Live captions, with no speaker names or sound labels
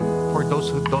those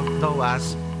who don't know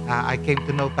us, I came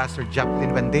to know Pastor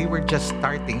Joplin when they were just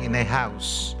starting in a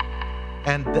house.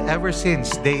 And ever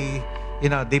since, they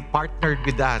partnered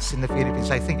with us in the Philippines.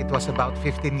 I think it was about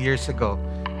 15 years ago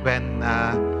when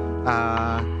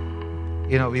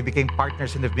we became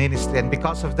partners in the ministry. And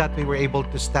because of that, we were able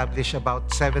to establish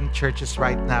about 7 churches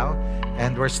right now.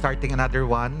 And we're starting another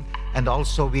one. And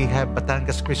also we have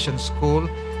Batangas Christian School.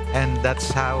 And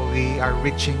that's how we are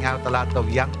reaching out a lot of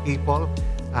young people.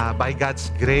 By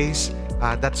God's grace,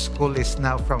 that school is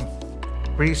now from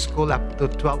preschool up to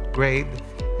 12th grade.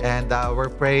 And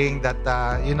we're praying that,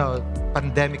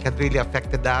 pandemic had really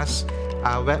affected us.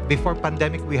 Before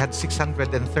pandemic, we had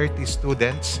 630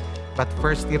 students. But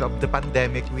first year of the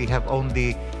pandemic, we have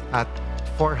only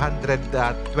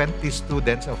 420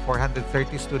 students or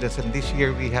 430 students. And this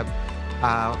year, we have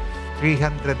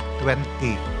 320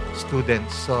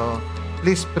 students. So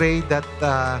please pray that,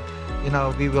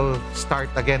 we will start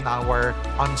again our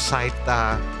on-site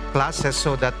classes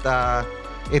so that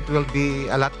it will be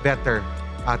a lot better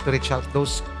to reach out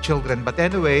those children. But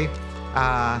anyway,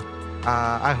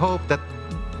 I hope that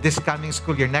this coming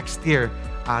school year, next year,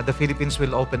 the Philippines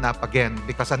will open up again,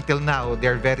 because until now,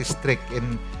 they're very strict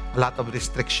in a lot of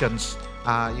restrictions.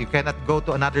 You cannot go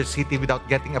to another city without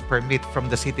getting a permit from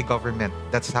the city government.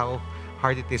 That's how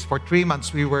hard it is. For 3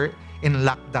 months, we were in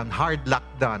lockdown, hard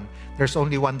lockdown. There's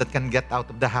only one that can get out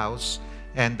of the house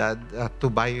and to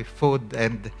buy food,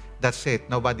 and that's it.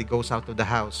 Nobody goes out of the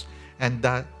house. And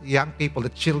the young people, the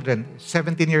children,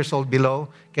 17 years old below,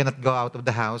 cannot go out of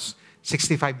the house.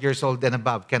 65 years old and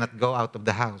above cannot go out of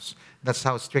the house. That's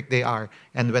how strict they are.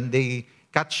 And when they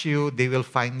catch you, they will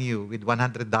fine you with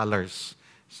 $100.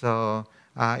 So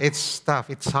it's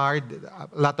tough. It's hard. A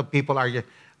lot of people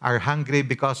are hungry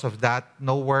because of that.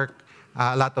 No work.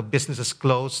 A lot of businesses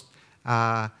closed.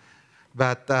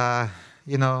 But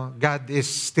God is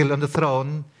still on the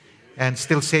throne and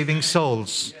still saving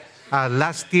souls.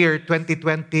 Last year,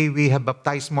 2020, we have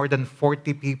baptized more than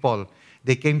 40 people.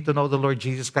 They came to know the Lord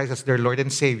Jesus Christ as their Lord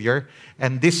and Savior.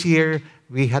 And this year,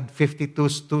 we had 52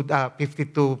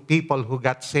 people who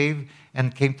got saved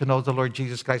and came to know the Lord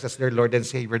Jesus Christ as their Lord and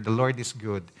Savior. The Lord is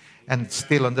good and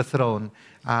still on the throne.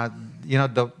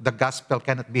 The gospel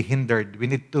cannot be hindered. We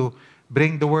need to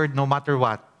bring the word no matter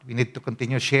what. We need to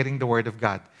continue sharing the word of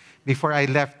God. Before I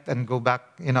left and go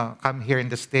back, come here in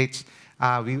the States,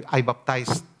 I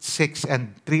baptized 6,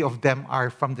 and 3 of them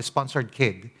are from the sponsored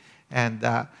kid. And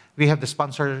we have the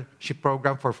sponsorship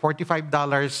program for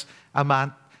 $45 a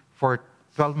month for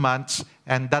 12 months,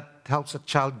 and that helps a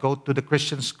child go to the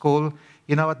Christian school.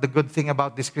 You know what the good thing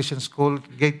about this Christian school?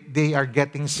 They are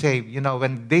getting saved.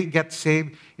 When they get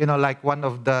saved, like one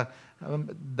of the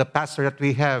pastor that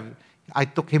we have, I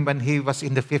took him when he was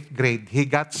in the 5th grade. He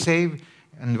got saved,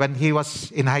 and when he was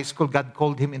in high school, God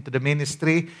called him into the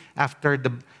ministry. After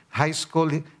the high school,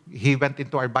 he went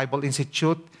into our Bible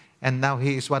Institute, and now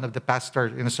he is one of the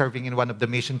pastors serving in one of the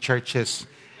mission churches.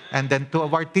 And then 2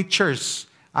 of our teachers,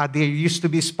 they used to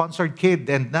be sponsored kid,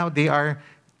 and now they are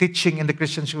teaching in the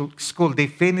Christian school. They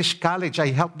finished college.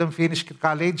 I helped them finish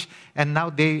college, and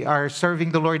now they are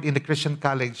serving the Lord in the Christian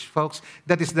college. Folks,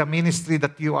 that is the ministry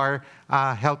that you are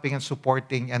helping and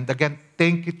supporting. And again,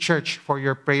 thank you, church, for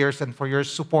your prayers and for your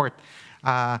support.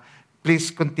 Please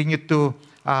continue to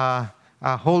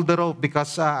hold the rope,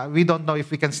 because we don't know if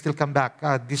we can still come back.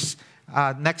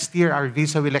 Next year, our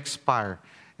visa will expire.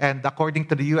 And according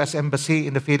to the U.S. Embassy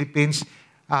in the Philippines,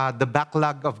 the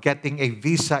backlog of getting a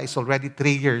visa is already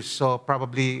 3 years. So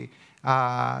probably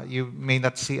you may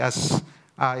not see us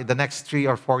in the next 3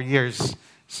 or 4 years.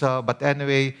 But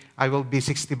anyway, I will be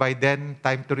 60 by then.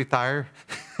 Time to retire.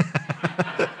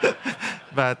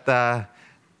 But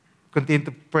continue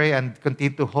to pray and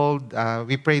continue to hold.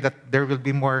 We pray that there will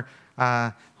be more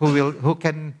who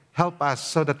can help us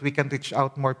so that we can reach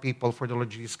out more people for the Lord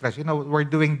Jesus Christ. We're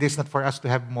doing this not for us to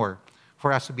have more,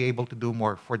 for us to be able to do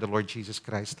more for the Lord Jesus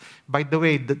Christ. By the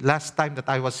way, the last time that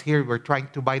I was here, we're trying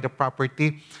to buy the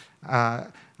property.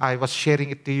 I was sharing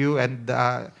it to you, and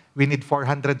we need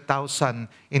 $400,000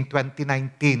 in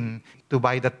 2019 to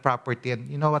buy that property. And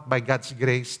you know what? By God's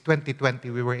grace, 2020,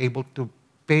 we were able to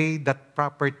pay that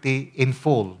property in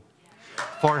full,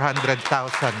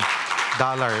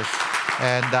 $400,000.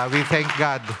 And we thank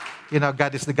God.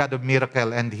 God is the God of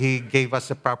miracle, and He gave us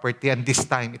a property, and this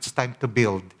time, it's time to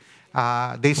build.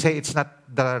 They say it's not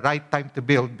the right time to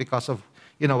build because of,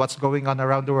 what's going on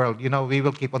around the world. We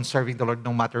will keep on serving the Lord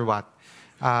no matter what.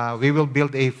 We will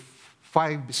build a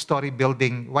 5-story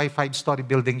building. Why 5-story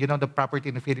building? The property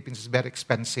in the Philippines is very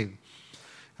expensive.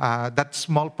 That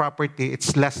small property,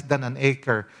 it's less than an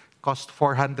acre, cost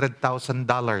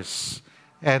 $400,000.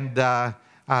 And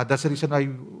That's the reason why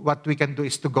what we can do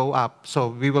is to go up. So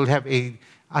we will have a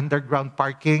underground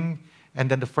parking, and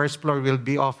then the first floor will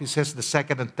be offices. The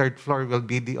second and third floor will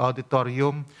be the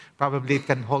auditorium. Probably it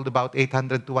can hold about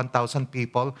 800 to 1,000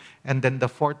 people. And then the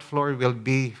fourth floor will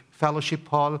be fellowship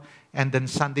hall, and then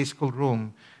Sunday school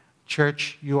room.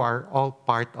 Church, you are all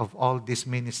part of all this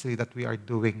ministry that we are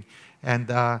doing.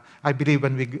 And I believe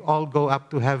when we all go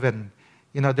up to heaven,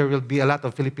 there will be a lot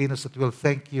of Filipinos that will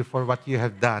thank you for what you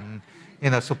have done,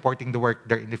 supporting the work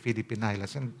there in the Philippine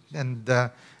Islands. And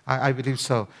I believe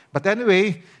so. But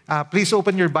anyway, please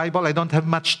open your Bible. I don't have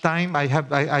much time.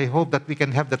 I hope that we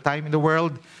can have the time in the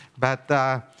world. But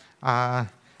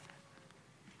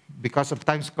because of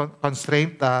time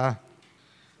constraint,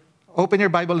 open your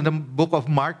Bible in the book of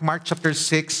Mark chapter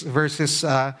 6, verses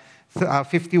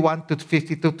 51 to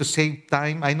 52 to save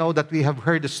time. I know that we have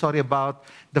heard the story about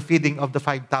the feeding of the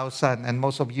 5,000, and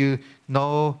most of you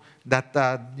know that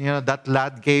that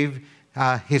lad gave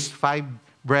his 5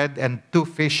 bread and 2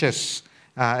 fishes,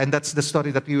 and that's the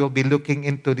story that we will be looking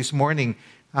into this morning.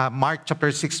 Mark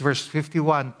chapter 6, verse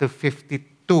 51 to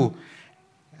 52.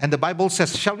 And the Bible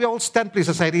says, shall we all stand, please,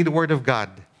 as I read the word of God?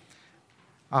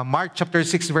 Mark chapter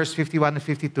 6, verse 51 and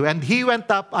 52. And he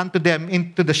went up unto them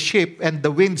into the ship, and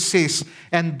the wind ceased,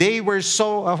 and they were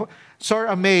so sore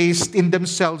amazed in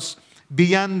themselves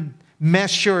beyond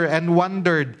measure, and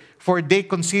wondered, for they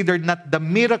considered not the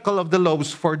miracle of the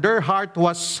loaves, for their heart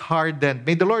was hardened.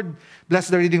 May the Lord bless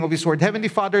the reading of His word. Heavenly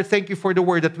Father, thank you for the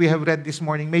word that we have read this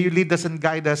morning. May you lead us and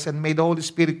guide us, and may the Holy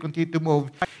Spirit continue to move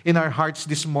in our hearts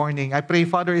this morning. I pray,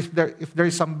 Father, if there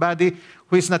is somebody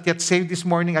who is not yet saved this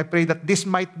morning, I pray that this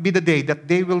might be the day that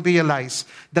they will realize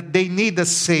that they need a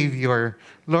Savior.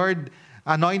 Lord,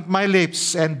 anoint my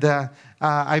lips, and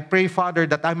I pray, Father,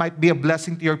 that I might be a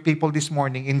blessing to your people this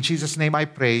morning. In Jesus' name I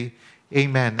pray.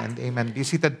 Amen and amen. Be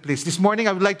seated, please. This morning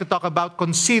I would like to talk about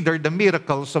consider the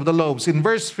miracles of the loaves. In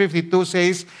verse 52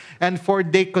 says, and for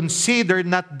they considered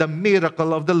not the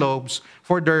miracle of the loaves,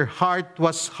 for their heart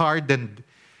was hardened.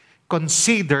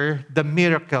 Consider the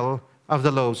miracle of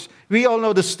the loaves. We all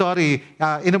know the story.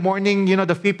 In the morning,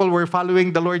 the people were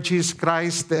following the Lord Jesus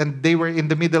Christ, and they were in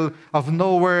the middle of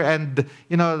nowhere, and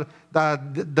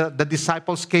the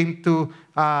disciples came to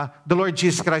the Lord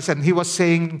Jesus Christ, and He was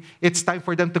saying it's time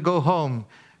for them to go home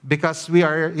because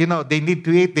they need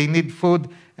to eat, they need food,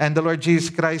 and the Lord Jesus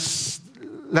Christ,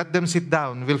 let them sit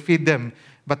down, we'll feed them.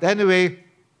 But anyway,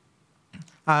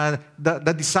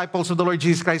 the disciples of the Lord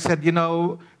Jesus Christ said,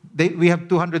 we have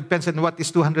 200 pence, and what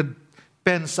is 200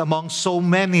 pence among so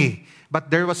many? But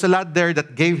there was a lad there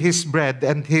that gave his bread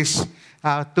and his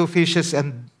 2 fishes,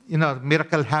 and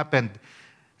miracle happened.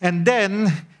 And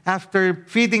then, after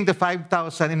feeding the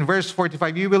 5,000, in verse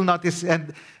 45, you will notice,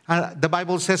 and the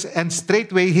Bible says, and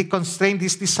straightway he constrained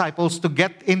his disciples to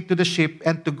get into the ship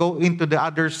and to go into the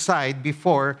other side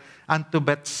before unto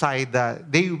Bethsaida.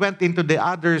 They went into the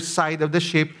other side of the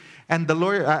ship, and the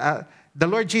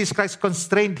Lord Jesus Christ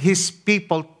constrained His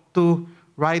people to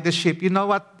ride the ship. You know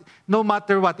what? No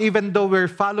matter what, even though we're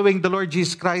following the Lord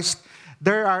Jesus Christ,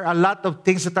 there are a lot of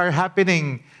things that are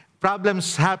happening.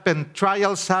 Problems happen,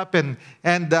 trials happen,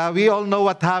 and we all know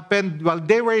what happened. While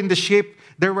they were in the ship,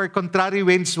 there were contrary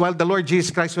winds while the Lord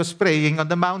Jesus Christ was praying on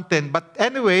the mountain. But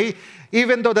anyway,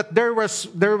 even though that there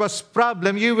was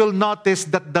problem, you will notice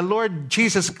that the Lord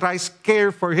Jesus Christ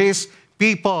cared for His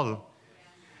people.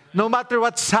 No matter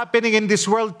what's happening in this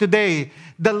world today,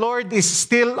 the Lord is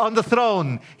still on the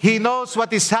throne. He knows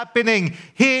what is happening.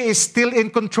 He is still in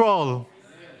control.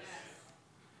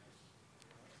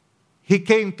 He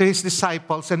came to His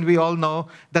disciples, and we all know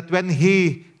that when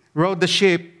He rode the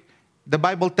ship, the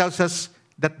Bible tells us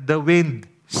that the wind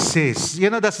ceased.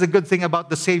 That's the good thing about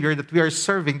the Savior that we are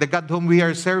serving, the God whom we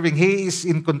are serving. He is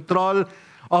in control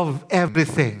of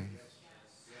everything.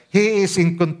 He is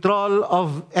in control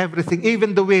of everything.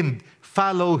 Even the wind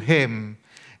follow Him.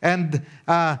 And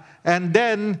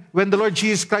then when the Lord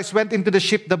Jesus Christ went into the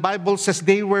ship, the Bible says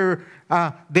they were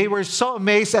so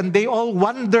amazed, and they all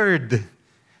wondered.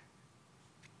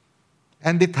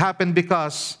 And it happened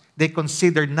because they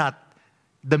considered not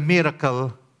the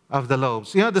miracle of the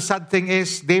loaves. The sad thing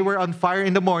is, they were on fire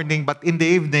in the morning, but in the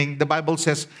evening, the Bible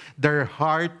says their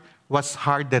heart was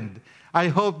hardened. I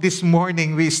hope this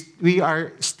morning we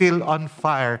are still on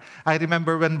fire. I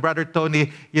remember when Brother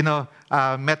Tony,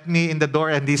 met me in the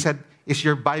door, and he said, is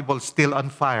your Bible still on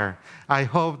fire? I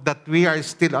hope that we are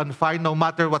still on fire no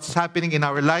matter what's happening in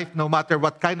our life, no matter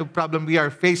what kind of problem we are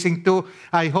facing to.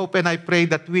 I hope and I pray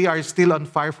that we are still on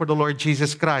fire for the Lord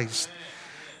Jesus Christ.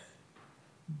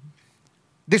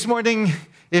 This morning,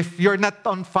 if you're not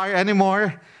on fire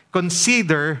anymore,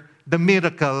 consider the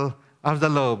miracle of the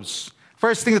loaves.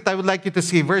 First thing that I would like you to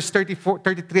see, verse 34,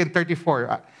 33 and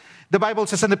 34. The Bible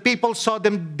says, and the people saw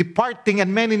them departing,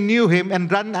 and many knew him, and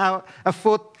ran out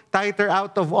afoot tighter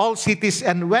out of all cities,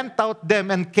 and went out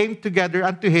them, and came together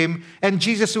unto him. And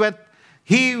Jesus went,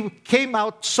 he came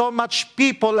out so much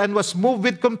people, and was moved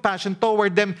with compassion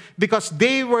toward them, because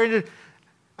they were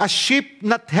a sheep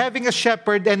not having a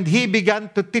shepherd, and he began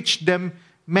to teach them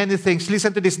many things.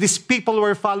 Listen to this. These people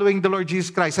were following the Lord Jesus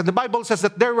Christ. And the Bible says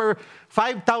that there were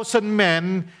 5,000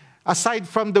 men, aside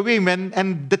from the women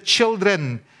and the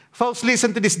children. Folks,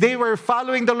 listen to this. They were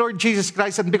following the Lord Jesus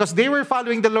Christ, and because they were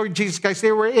following the Lord Jesus Christ,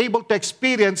 they were able to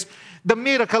experience the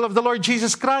miracle of the Lord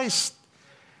Jesus Christ.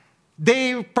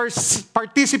 They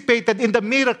participated in the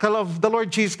miracle of the Lord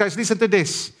Jesus Christ. Listen to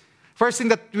this. First thing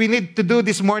that we need to do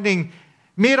this morning,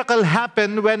 miracle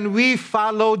happen when we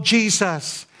follow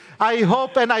Jesus. I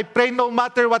hope and I pray, no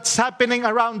matter what's happening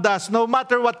around us, no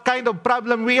matter what kind of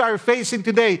problem we are facing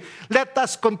today, let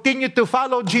us continue to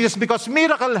follow Jesus, because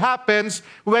miracle happens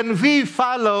when we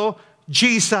follow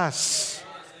Jesus.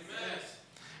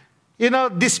 You know,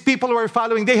 these people were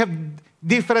following, they have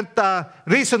different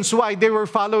reasons why they were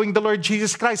following the Lord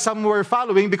Jesus Christ. Some were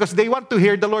following because they want to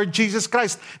hear the Lord Jesus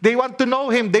Christ. They want to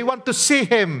know him. They want to see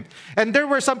him. And there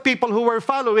were some people who were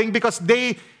following because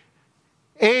they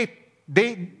ate.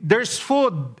 There's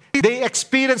food. They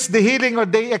experience the healing, or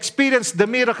they experience the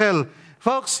miracle.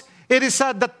 Folks, it is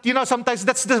sad that, sometimes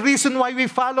that's the reason why we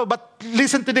follow. But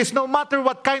listen to this. No matter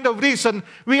what kind of reason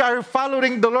we are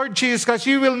following the Lord Jesus Christ,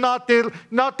 you will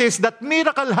notice that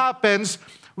miracle happens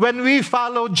when we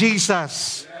follow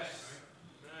Jesus.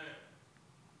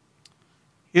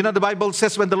 The Bible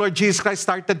says when the Lord Jesus Christ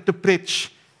started to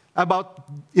preach about,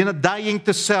 dying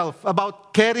to self,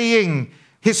 about carrying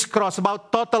his cross,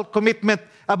 about total commitment,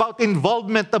 about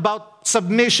involvement, about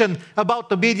submission,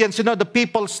 about obedience. The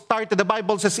people started, the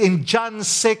Bible says in John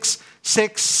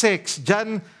 6:66,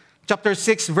 John chapter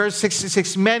 6, verse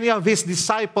 66, many of his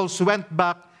disciples went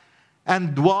back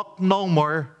and walked no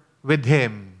more with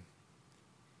him.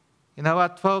 You know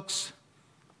what, folks?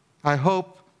 I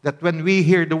hope that when we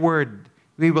hear the word,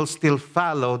 we will still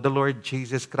follow the Lord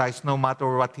Jesus Christ, no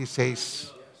matter what he says.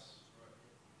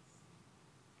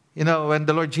 When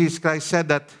the Lord Jesus Christ said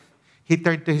that, he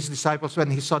turned to his disciples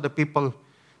when he saw the people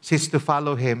cease to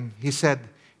follow him. He said,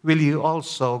 will you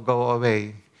also go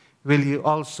away? Will you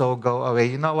also go away?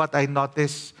 You know what I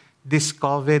noticed this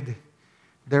COVID?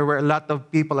 There were a lot of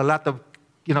people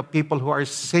people who are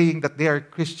saying that they are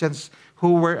Christians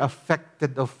who were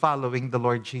affected of following the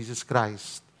Lord Jesus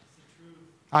Christ.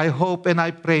 I hope and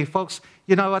I pray, folks,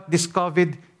 you know what? This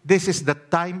COVID, this is the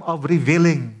time of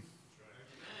revealing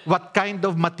what kind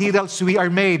of materials we are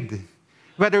made.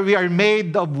 Whether we are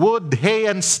made of wood, hay,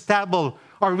 and stubble,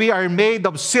 or we are made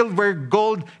of silver,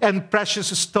 gold, and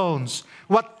precious stones.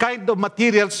 What kind of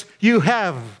materials you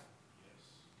have.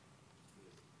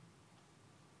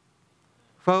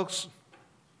 Folks,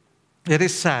 it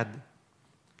is sad.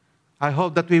 I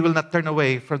hope that we will not turn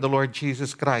away from the Lord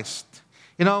Jesus Christ.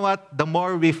 You know what? The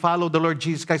more we follow the Lord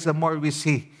Jesus Christ, the more we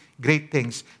see great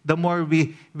things. The more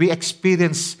we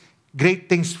experience great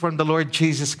things from the Lord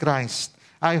Jesus Christ.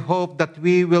 I hope that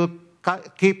we will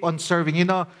keep on serving. You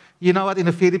know what? In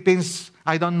the Philippines,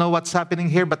 I don't know what's happening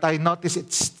here, but I notice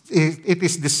it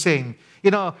is the same.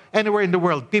 Anywhere in the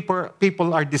world,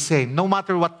 people are the same. No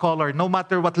matter what color, no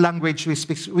matter what language we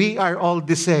speak, we are all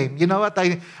the same. You know what?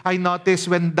 I noticed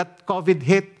when that COVID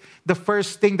hit, the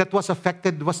first thing that was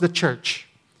affected was the church.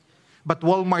 But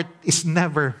Walmart is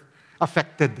never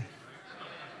affected.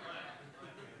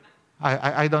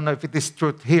 I don't know if it is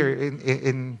true here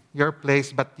in your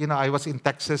place, but, I was in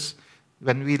Texas.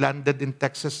 When we landed in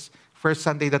Texas, first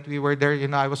Sunday that we were there,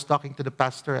 I was talking to the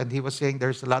pastor, and he was saying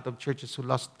there's a lot of churches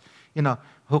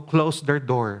who closed their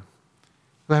door,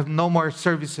 who have no more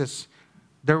services.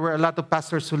 There were a lot of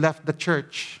pastors who left the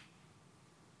church.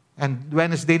 And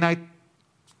Wednesday night,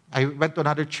 I went to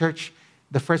another church.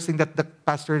 The first thing that the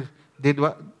pastor did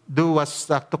was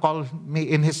to call me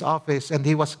in his office, and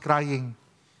he was crying.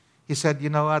 He said, you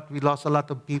know what, we lost a lot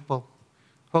of people.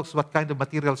 Folks, what kind of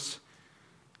materials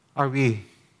are we?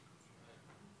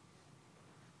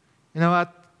 You know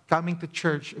what? Coming to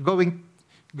church, going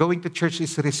to church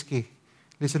is risky.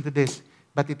 Listen to this.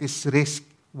 But it is risk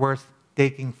worth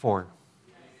taking for.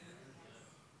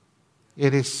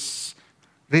 It is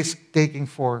risk taking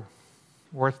for,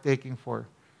 worth taking for.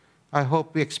 I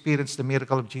hope we experience the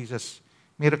miracle of Jesus.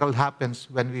 Miracle happens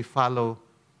when we follow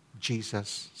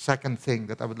Jesus. Second thing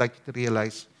that I would like you to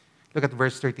realize, look at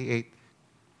verse 38.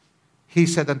 He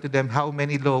said unto them, how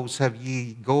many loaves have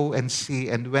ye? Go and see.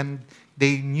 And when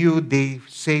they knew, they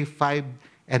say 5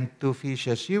 and 2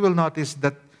 fishes. You will notice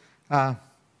that Uh,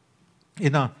 you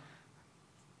know,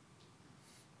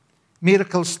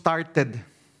 miracles started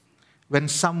when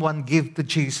someone gave to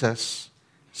Jesus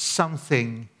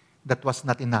something that was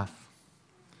not enough.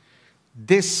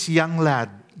 This young lad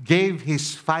gave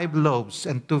his 5 loaves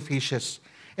and 2 fishes,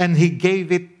 and he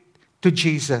gave it to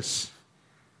Jesus.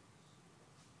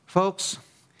 Folks,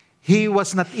 he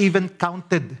was not even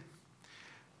counted.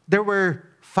 There were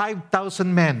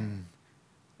 5,000 men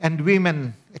and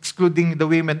women, excluding the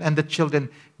women and the children.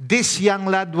 This young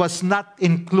lad was not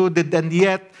included, and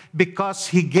yet, because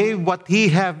he gave what he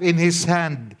had in his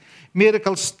hand,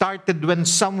 miracles started when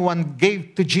someone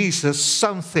gave to Jesus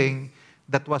something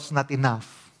that was not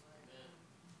enough.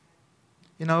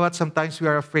 You know what? Sometimes we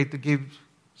are afraid to give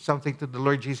something to the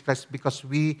Lord Jesus Christ because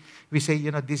we say,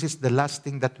 this is the last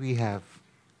thing that we have.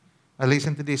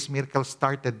 Listen to this. Miracle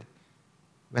started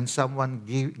when someone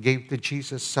gave to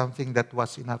Jesus something that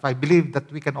was enough. I believe that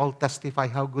we can all testify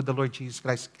how good the Lord Jesus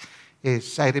Christ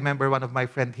is. I remember one of my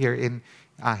friends here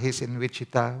he's in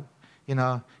Wichita.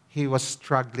 He was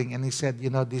struggling and he said,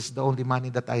 this is the only money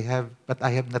that I have, but I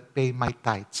have not paid my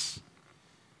tithes.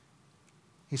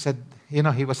 He said,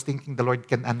 he was thinking the Lord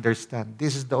can understand.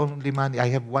 This is the only money. I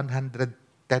have $110,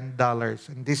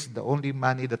 and this is the only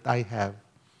money that I have.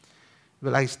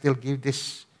 Will I still give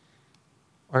this?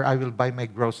 Or I will buy my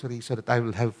groceries so that I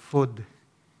will have food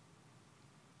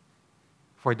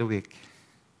for the week.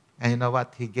 And you know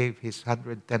what? He gave his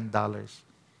 $110.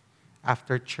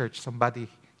 After church, somebody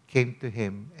came to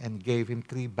him and gave him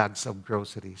 3 bags of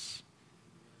groceries.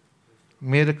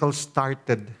 Miracle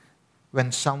started when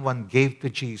someone gave to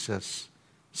Jesus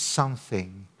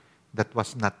something that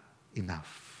was not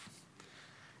enough.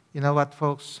 You know what,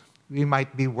 folks? We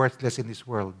might be worthless in this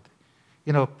world.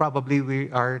 Probably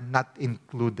we are not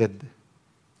included.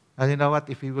 And you know what?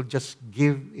 If we will just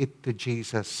give it to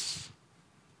Jesus,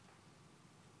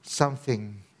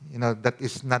 something, that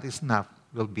is not enough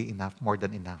will be enough, more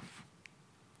than enough.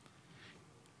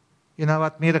 You know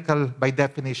what? Miracle, by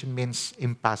definition, means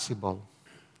impossible.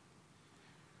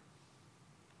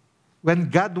 When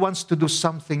God wants to do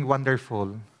something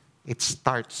wonderful, it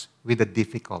starts with the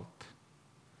difficult.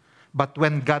 But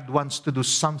when God wants to do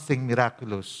something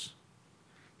miraculous,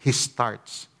 He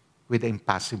starts with the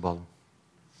impossible.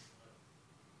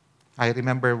 I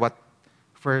remember what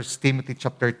 1 Timothy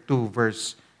chapter 2,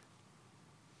 verse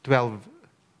 12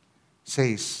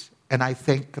 says, "And I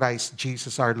thank Christ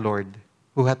Jesus our Lord,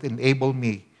 who hath enabled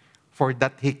me, for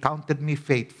that He counted me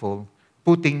faithful,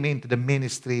 putting me into the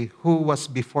ministry, who was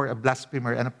before a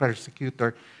blasphemer and a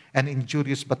persecutor and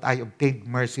injurious, but I obtained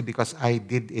mercy because I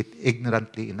did it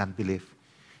ignorantly in unbelief."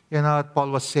 What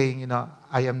Paul was saying,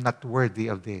 I am not worthy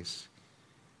of this.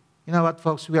 You know what,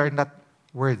 folks? We are not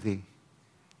worthy.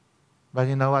 But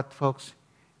you know what, folks?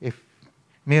 If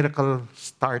miracle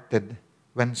started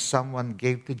when someone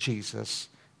gave to Jesus,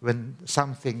 when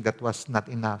something that was not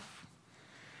enough.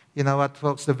 You know what,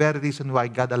 folks? The very reason why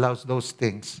God allows those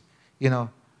things,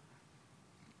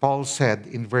 Paul said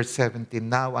in verse 17,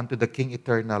 "Now unto the King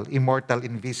eternal, immortal,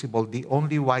 invisible, the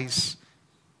only wise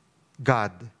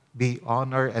God, be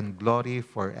honor and glory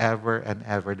forever and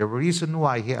ever." The reason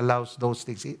why He allows those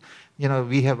things,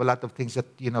 we have a lot of things that,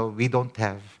 we don't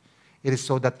have. It is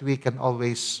so that we can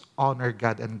always honor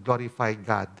God and glorify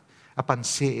God upon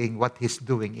seeing what He's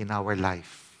doing in our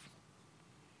life.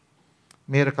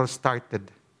 Miracle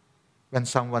started when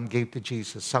someone gave to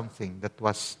Jesus something that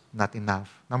was not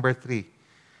enough. Number 3,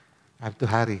 I have to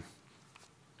hurry.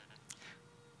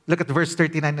 Look at verse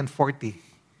 39 and 40.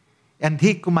 "And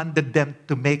He commanded them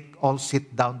to make all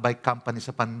sit down by companies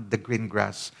upon the green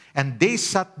grass. And they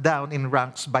sat down in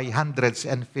ranks by hundreds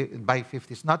and by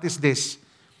 50s. Notice this.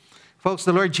 Folks,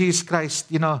 the Lord Jesus Christ,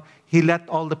 He let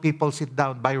all the people sit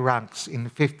down by ranks in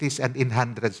 50s and in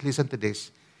hundreds. Listen to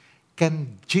this.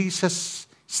 Can Jesus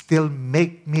still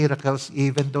make miracles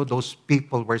even though those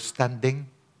people were standing?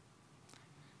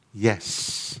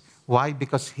 Yes. Why?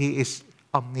 Because He is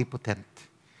omnipotent.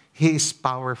 He is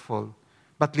powerful.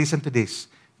 But listen to this.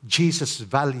 Jesus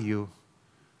value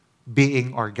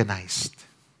being organized.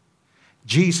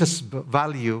 Jesus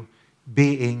value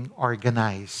being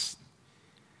organized.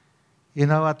 You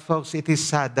know what, folks? It is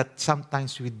sad that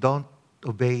sometimes we don't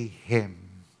obey Him.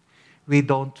 We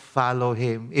don't follow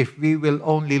Him. If we will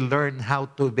only learn how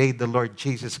to obey the Lord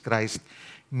Jesus Christ,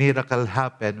 miracle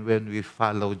happen when we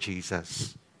follow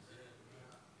Jesus.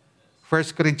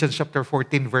 1 Corinthians chapter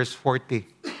 14, verse 40.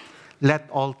 "Let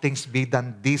all things be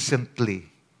done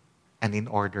decently and in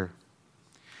order."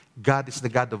 God is the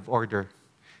God of order.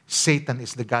 Satan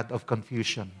is the God of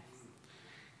confusion.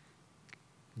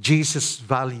 Jesus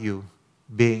value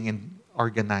being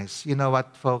organized. You know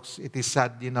what, folks? It is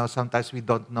sad, sometimes we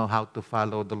don't know how to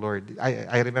follow the Lord.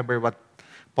 I remember what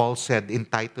Paul said in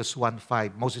Titus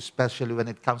 1:5, most especially when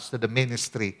it comes to the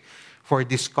ministry. For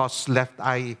this cause left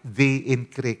I thee in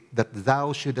Crete, that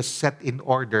thou shouldest set in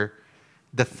order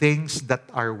the things that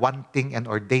are wanting and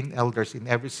ordain elders in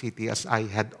every city as I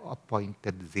had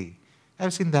appointed thee. Have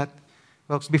you seen that?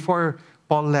 Folks, before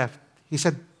Paul left, he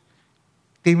said,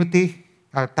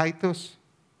 Titus,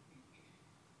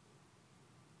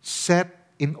 set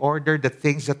in order the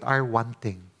things that are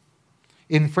wanting.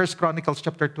 In 1 Chronicles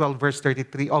chapter 12, verse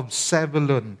 33, of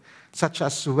Zebulun, such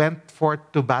as went forth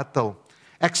to battle,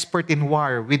 expert in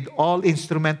war, with all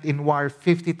instrument in war,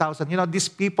 50,000. These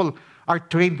people are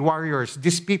trained warriors.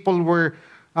 These people were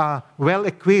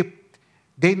well-equipped.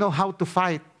 They know how to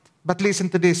fight. But listen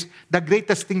to this. The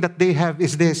greatest thing that they have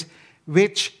is this,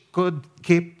 which could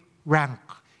keep rank.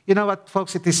 You know what,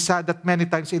 folks? It is sad that many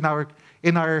times in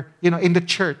the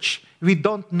church, we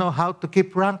don't know how to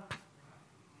keep rank.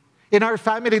 In our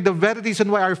family, the very reason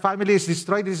why our family is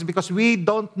destroyed is because we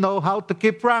don't know how to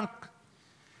keep rank.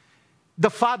 The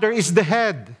father is the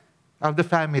head of the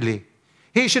family.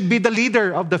 He should be the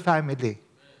leader of the family.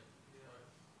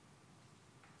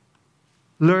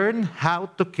 Learn how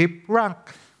to keep rank.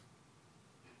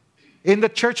 In the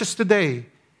churches today,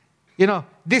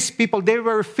 these people, they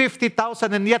were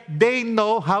 50,000 and yet they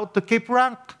know how to keep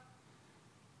rank.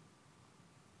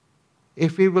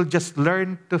 If we will just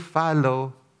learn to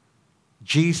follow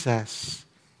Jesus,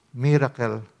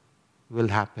 miracle will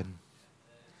happen.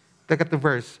 Look at the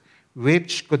verse.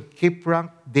 Which could keep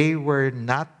rank, they were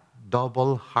not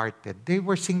double-hearted. They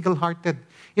were single-hearted.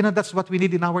 That's what we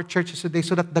need in our churches today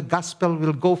so that the gospel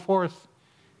will go forth.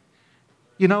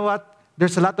 You know what?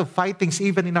 There's a lot of fightings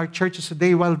even in our churches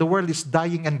today while the world is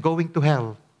dying and going to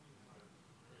hell.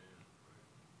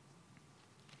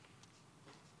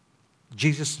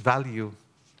 Jesus value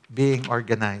being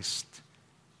organized.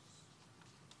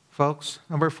 Folks,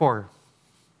 number 4.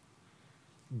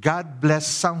 God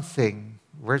blessed something.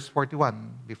 Verse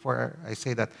 41, before I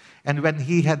say that. And when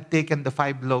he had taken the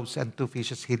 5 loaves and 2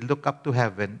 fishes, he looked up to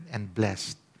heaven and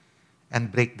blessed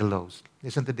and break the loaves.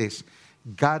 Listen to this.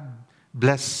 God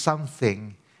blessed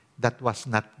something that was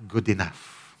not good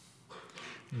enough.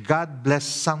 God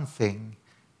blessed something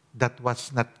that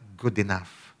was not good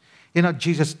enough.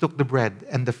 Jesus took the bread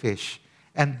and the fish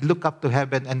and looked up to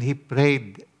heaven and he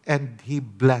prayed and he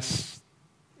blessed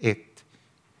it.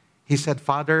 He said,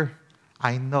 Father,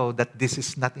 I know that this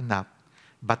is not enough,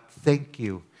 but thank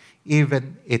you,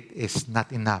 even it is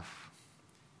not enough.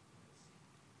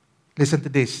 Listen to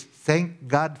this. Thank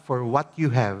God for what you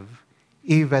have,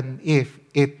 even if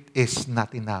it is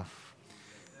not enough.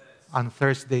 On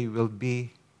Thursday will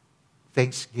be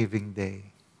Thanksgiving Day.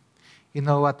 You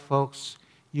know what, folks?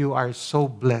 You are so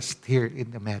blessed here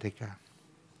in America.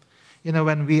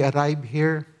 When we arrive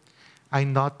here, I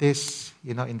notice,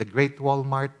 in the great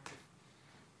Walmart,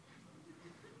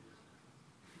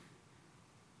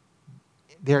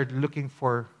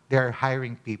 they're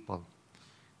hiring people.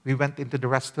 We went into the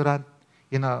restaurant,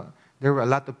 there were a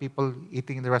lot of people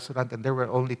eating in the restaurant and there were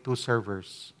only 2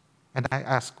 servers. And I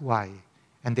asked why.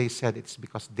 And they said it's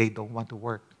because they don't want to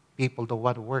work. People don't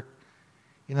want to work.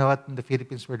 You know what? In the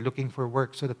Philippines, we're looking for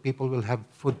work so that people will have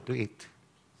food to eat.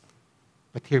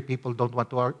 But here, people don't want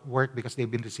to work because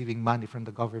they've been receiving money from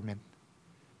the government.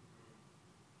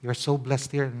 You're so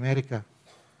blessed here in America.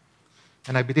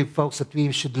 And I believe, folks, that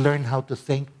we should learn how to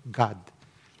thank God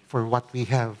for what we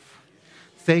have.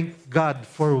 Thank God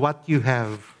for what you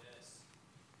have,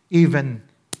 even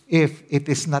if it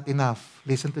is not enough.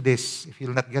 Listen to this. If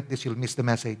you'll not get this, you'll miss the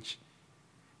message.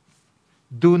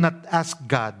 Do not ask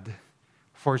God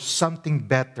for something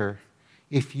better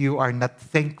if you are not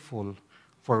thankful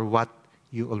for what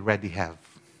you already have.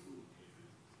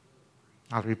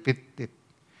 I'll repeat it.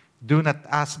 Do not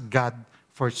ask God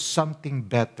for something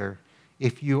better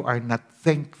if you are not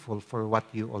thankful for what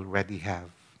you already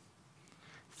have.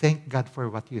 Thank God for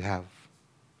what you have,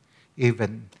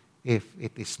 even if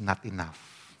it is not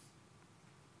enough.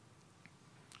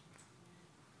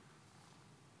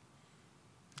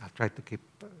 I'll try to keep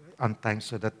on time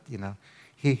so that,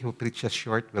 he who preaches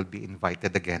short will be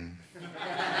invited again.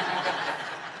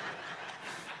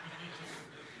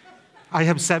 I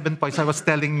have 7 points. I was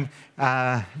telling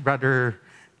Brother,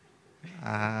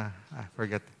 I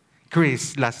forget,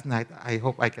 Chris last night. I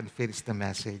hope I can finish the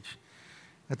message.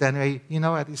 But anyway,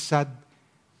 what is sad?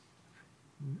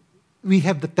 We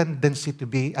have the tendency to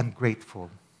be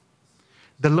ungrateful.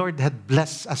 The Lord had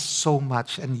blessed us so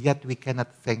much, and yet we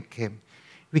cannot thank Him.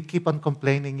 we keep on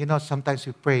complaining. Sometimes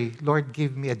we pray, Lord,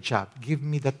 give me a job. Give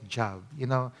me that job.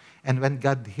 And when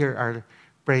God hears our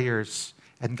prayers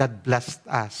and God blessed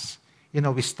us,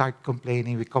 we start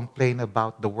complaining. We complain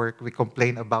about the work. We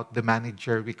complain about the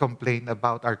manager. We complain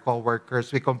about our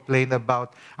coworkers. We complain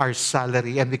about our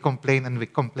salary. And we complain and we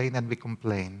complain and we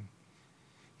complain.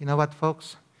 You know what,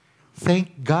 folks?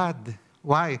 Thank God.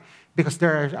 Why? Because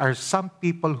there are some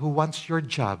people who wants your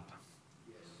job.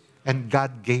 And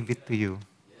God gave it to you.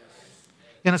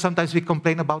 Sometimes we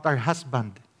complain about our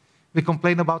husband. We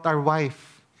complain about our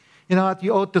wife. You know what?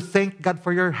 You ought to thank God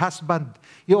for your husband.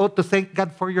 You ought to thank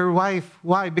God for your wife.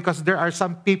 Why? Because there are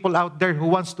some people out there who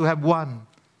wants to have one.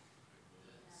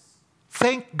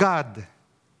 Thank God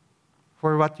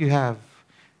for what you have.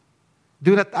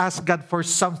 Do not ask God for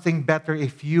something better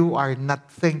if you are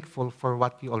not thankful for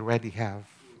what you already have.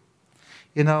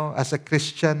 As a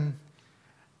Christian,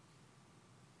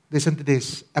 listen to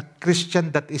this. A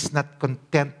Christian that is not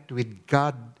content with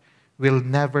God will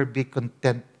never be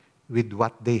content with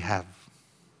what they have.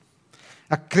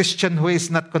 A Christian who is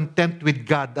not content with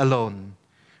God alone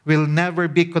will never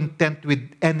be content with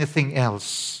anything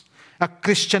else. A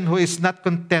Christian who is not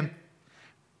content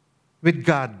with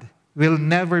God will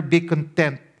never be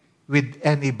content with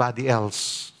anybody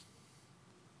else.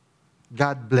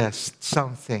 God blessed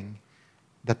something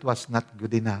that was not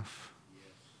good enough.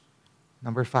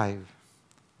 Number 5,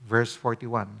 verse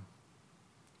 41.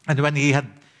 And when he had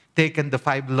taken the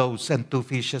 5 loaves and 2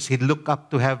 fishes, he looked up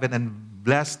to heaven and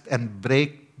blessed and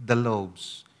brake the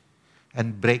loaves.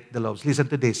 Listen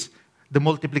to this. The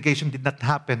multiplication did not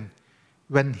happen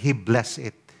when he blessed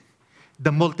it.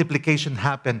 The multiplication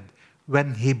happened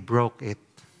when he broke it.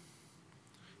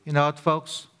 You know what,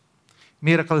 folks?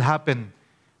 Miracle happened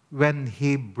when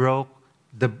he break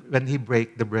the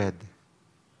bread.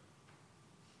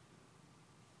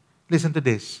 Listen to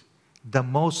this. The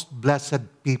most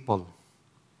blessed people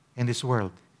in this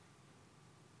world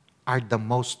are the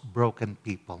most broken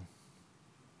people.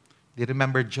 Do you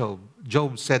remember Job?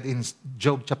 Job said in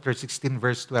Job chapter 16,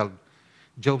 verse 12,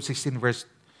 Job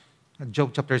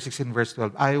chapter 16, verse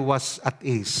 12, I was at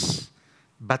ease,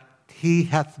 but he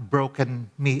hath broken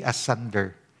me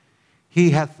asunder.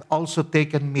 He hath also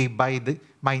taken me by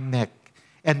my neck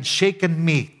and shaken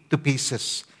me to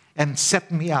pieces and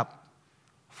set me up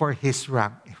for his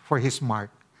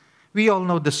mark. We all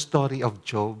know the story of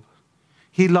Job.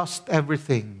 He lost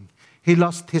everything. He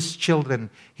lost his children.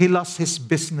 He lost his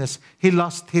business. He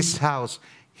lost his house.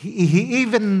 He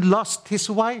even lost his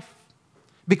wife.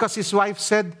 Because his wife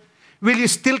said, will you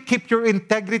still keep your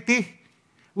integrity?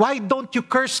 Why don't you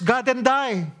curse God and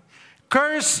die?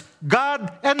 Curse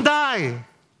God and die.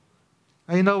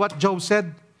 And you know what Job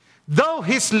said? Though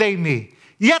he slay me,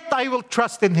 yet I will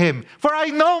trust in him. For I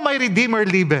know my Redeemer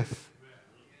liveth.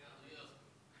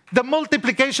 The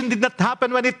multiplication did not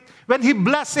happen when he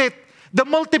blessed it. The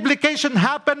multiplication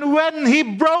happened when he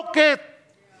broke it.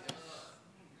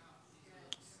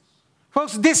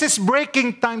 Folks, this is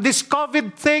breaking time. This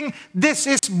COVID thing, this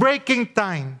is breaking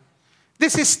time.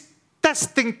 This is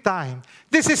testing time.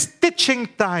 This is teaching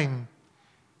time.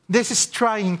 This is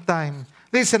trying time.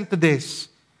 Listen to this.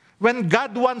 When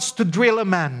God wants to drill a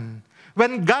man,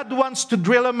 when God wants to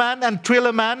drill a man and drill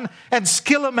a man and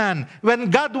skill a man, when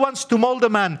God wants to mold a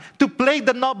man to play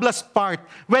the noblest part,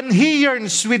 when he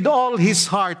yearns with all his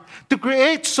heart to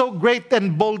create so great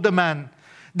and bold a man,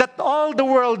 that all the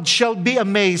world shall be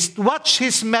amazed. Watch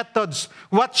his methods,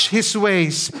 watch his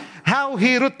ways, how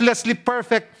he ruthlessly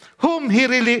perfect whom he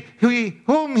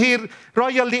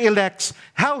royally elects,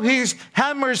 how he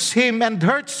hammers him and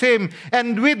hurts him,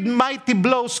 and with mighty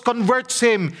blows converts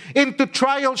him into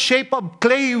trial shape of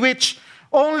clay which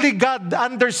only God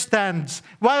understands,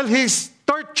 while his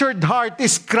tortured heart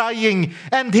is crying,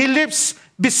 and he lifts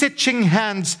beseeching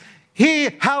hands.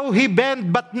 How he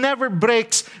bends but never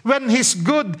breaks, when his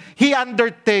good he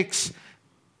undertakes.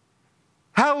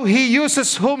 How he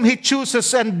uses whom he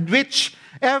chooses, and which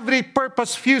every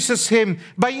purpose fuses him,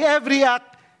 by every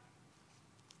act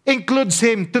includes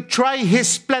him, to try his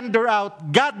splendor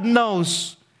out. God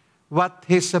knows what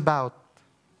he's about.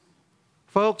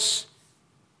 Folks,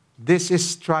 this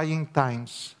is trying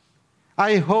times.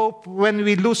 I hope when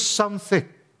we lose something,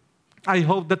 I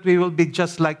hope that we will be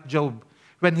just like Job,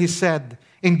 when he said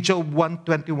in Job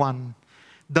 1:21,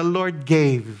 the Lord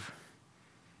gave,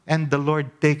 and the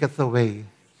Lord taketh away.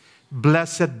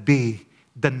 Blessed be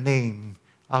the name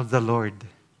of the Lord.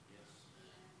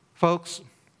 Folks,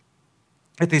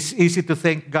 it is easy to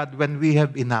thank God when we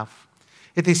have enough.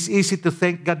 It is easy to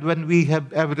thank God when we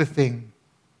have everything.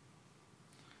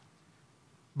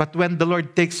 But when the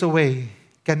Lord takes away,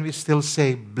 can we still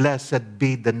say, blessed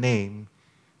be the name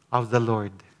of the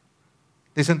Lord.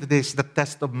 Listen to this, the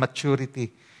test of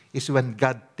maturity is when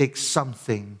God takes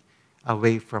something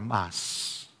away from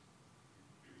us.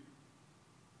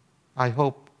 I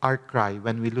hope our cry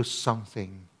when we lose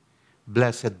something,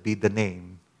 blessed be the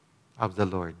name of the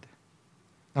Lord.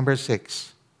 Number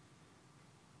 6,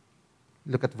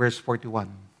 look at verse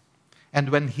 41. And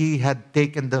when he had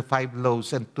taken the 5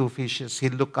 loaves and 2 fishes, he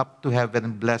looked up to heaven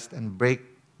and blessed and brake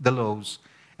the loaves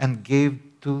and gave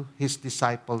to his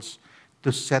disciples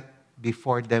to set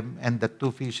before them, and the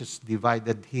 2 fishes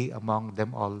divided he among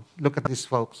them all. Look at this,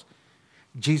 folks.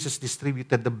 Jesus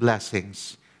distributed the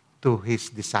blessings to his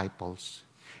disciples.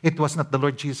 It was not the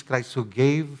Lord Jesus Christ who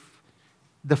gave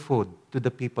the food to the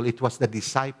people. It was the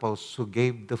disciples who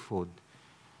gave the food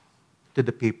to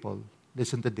the people.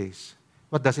 Listen to this.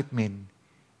 What does it mean?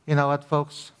 You know what,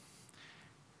 folks?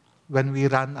 When we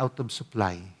run out of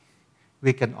supply,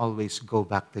 we can always go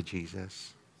back to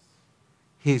Jesus.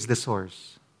 He is the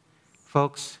source.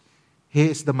 Folks, He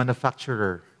is the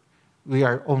manufacturer. We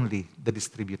are only the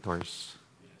distributors.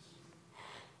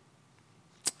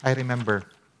 I remember,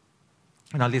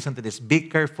 now listen to this. Be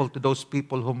careful to those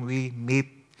people whom we meet.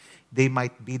 They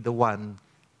might be the one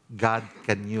God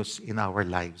can use in our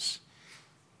lives.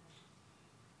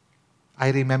 I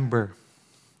remember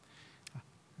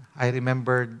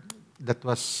that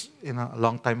was a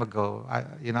long time ago.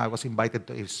 I was invited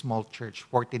to a small church,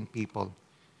 14 people.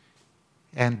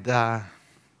 And,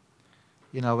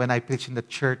 when I preached in the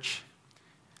church,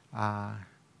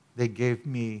 they gave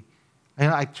me,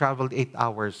 I traveled 8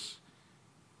 hours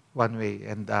one way,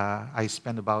 and I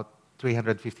spent about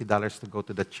 $350 to go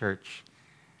to the church.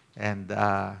 And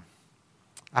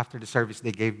after the service,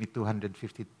 they gave me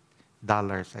 $250.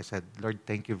 I said, Lord,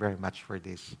 thank you very much for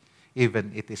this,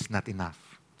 even it is not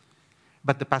enough.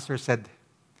 But the pastor said,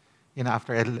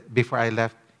 before I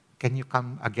left, can you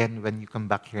come again when you come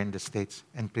back here in the States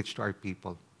and preach to our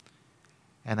people?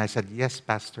 And I said, yes,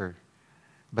 Pastor.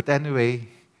 But anyway,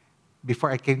 before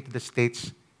I came to the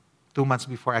States, 2 months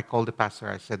before, I called the pastor.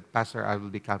 I said, Pastor, I will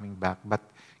be coming back, but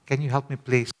can you help me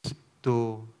please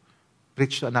to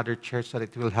preach to another church so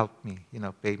that it will help me,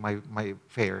 pay my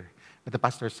fare? But the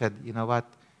pastor said, you know what?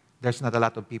 There's not a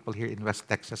lot of people here in West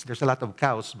Texas. There's a lot of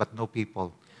cows, but no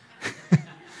people.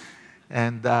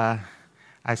 And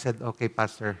I said, okay,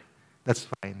 Pastor, that's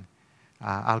fine.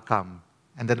 I'll come.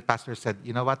 And then the pastor said,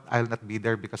 you know what? I'll not be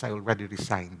there because I already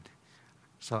resigned.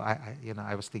 So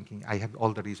I was thinking, I have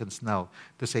all the reasons now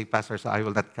to say, Pastor, so I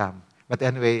will not come. But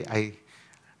anyway,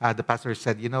 the pastor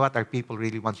said, you know what? Our people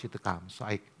really want you to come. So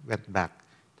I went back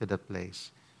to the place.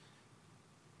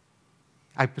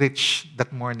 I preached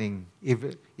that morning,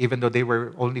 even though they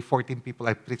were only 14 people,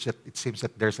 I preached that it seems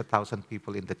that there's 1,000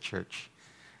 people in the church.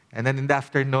 And then in the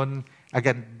afternoon,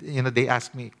 again, they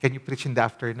asked me, can you preach in the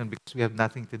afternoon because we have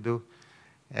nothing to do?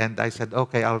 And I said,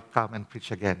 okay, I'll come and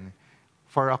preach again.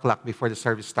 4 o'clock, before the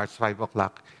service starts, 5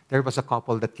 o'clock, there was a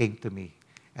couple that came to me.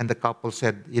 And the couple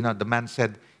said, the man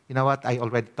said, you know what, I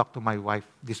already talked to my wife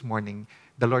this morning.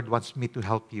 The Lord wants me to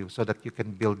help you so that you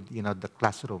can build, the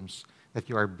classrooms that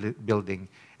you are building.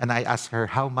 And I asked her,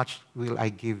 how much will I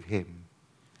give him?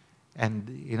 And,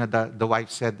 the wife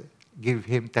said, give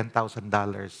him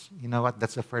 $10,000. You know what?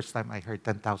 That's the first time I heard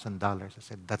 $10,000. I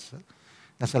said, that's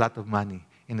a lot of money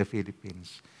in the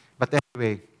Philippines. But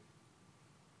anyway,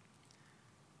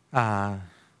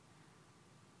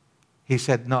 he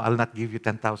said, no, I'll not give you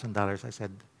 $10,000. I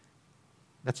said,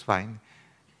 that's fine.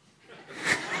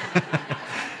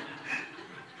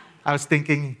 I was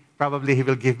thinking, probably he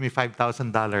will give me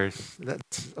 $5,000.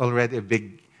 That's already a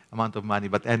big amount of money.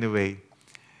 But anyway,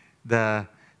 the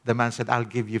man said, I'll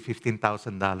give you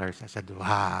 $15,000. I said,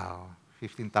 wow,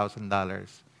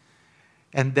 $15,000.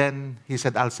 And then he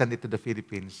said, I'll send it to the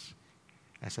Philippines.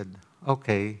 I said,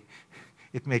 okay,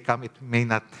 it may come, it may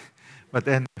not. But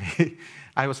anyway,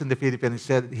 I was in the Philippines.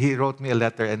 He wrote me a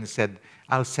letter and said,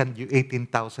 I'll send you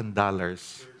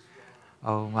 $18,000.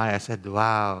 Oh my, I said,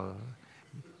 wow.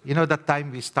 That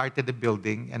time we started the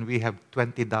building and we have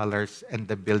 $20 and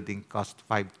the building cost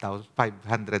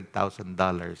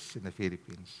 $500,000 in the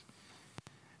Philippines.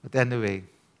 But anyway,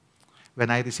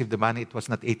 when I received the money, it was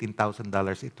not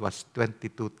 $18,000, it was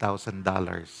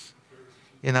 $22,000.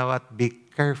 You know what? Be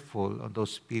careful on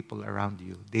those people around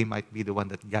you. They might be the one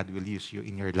that God will use you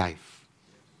in your life.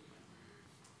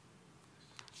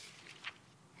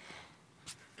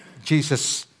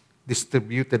 Jesus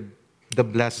distributed the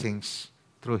blessings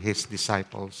through his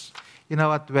disciples. You know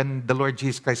what? When the Lord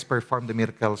Jesus Christ performed the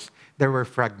miracles, there were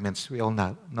fragments. We all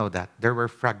know that. There were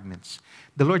fragments.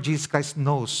 The Lord Jesus Christ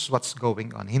knows what's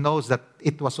going on. He knows that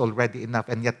it was already enough,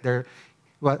 and yet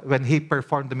when he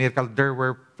performed the miracle, there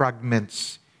were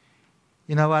fragments.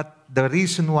 You know what? The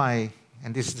reason why,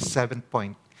 and this is the seventh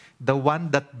point, the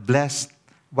one that blessed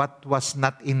what was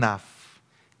not enough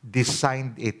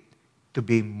designed it to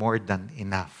be more than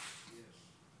enough.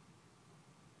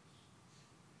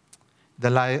 The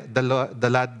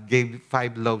lad gave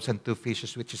 5 loaves and 2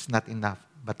 fishes, which is not enough.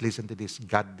 But listen to this,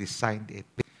 God designed it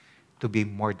to be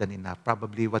more than enough.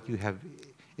 Probably what you have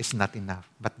is not enough,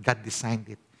 but God designed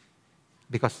it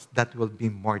because that will be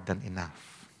more than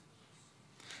enough.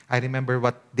 I remember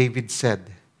what David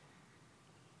said.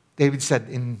 David said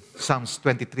in Psalms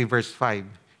 23 verse 5,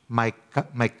 my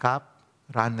cup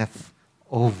runneth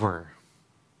over.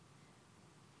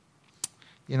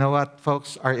 You know what,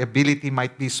 folks? Our ability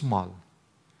might be small.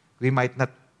 We might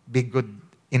not be good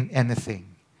in anything.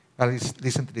 Well,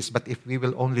 listen to this. But if we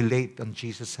will only lay it on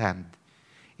Jesus' hand,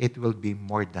 it will be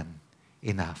more than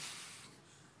enough.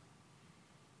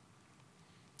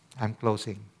 I'm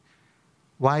closing.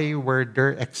 Why were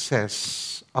there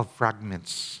excess of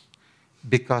fragments?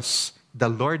 Because the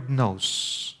Lord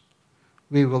knows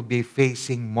we will be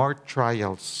facing more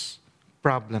trials,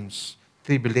 problems,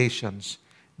 tribulations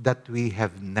that we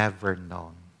have never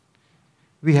known.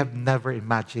 We have never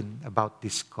imagined about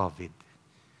this COVID.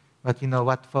 But you know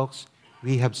what, folks?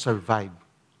 We have survived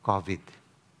COVID.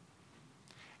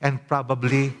 And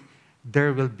probably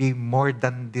there will be more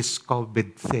than this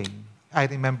COVID thing. I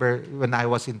remember when I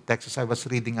was in Texas, I was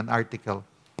reading an article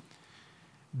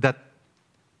that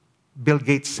Bill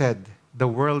Gates said, the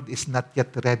world is not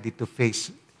yet ready to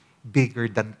face bigger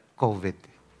than COVID.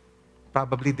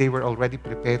 Probably they were already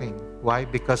preparing. Why?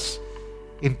 Because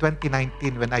in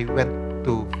 2019, when I went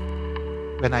to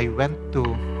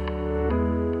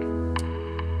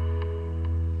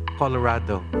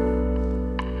Colorado,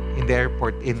 in the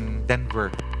airport in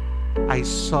Denver, I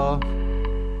saw,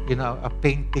 a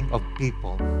painting of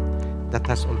people that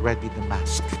has already the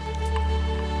mask.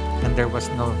 And there was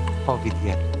no COVID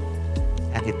yet.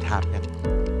 And it happened.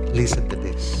 Listen to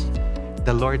this.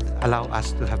 The Lord allow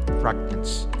us to have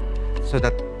fragments so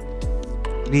that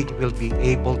we will be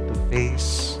able to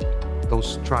face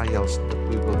those trials that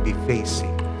we will be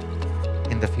facing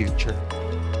in the future.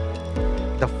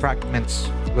 The fragments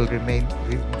will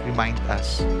remind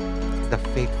us the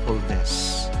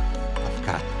faithfulness of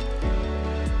God.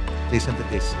 Listen to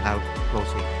this, now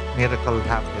closing. Miracle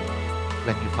happened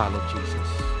when you follow Jesus.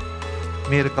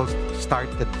 Miracles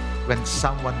started when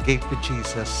someone gave to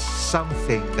Jesus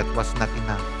something that was not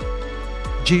enough.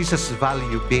 Jesus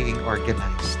valued being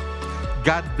organized.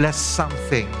 God blessed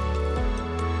something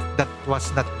that was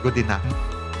not good enough.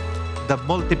 The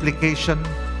multiplication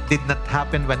did not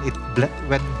happen when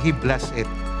He blessed it.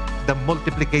 The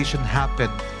multiplication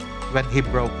happened when He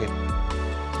broke it.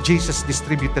 Jesus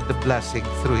distributed the blessing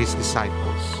through His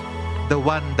disciples. The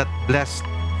one that blessed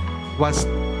was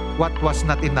what was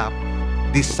not enough,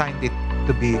 designed it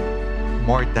to be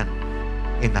more than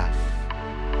enough.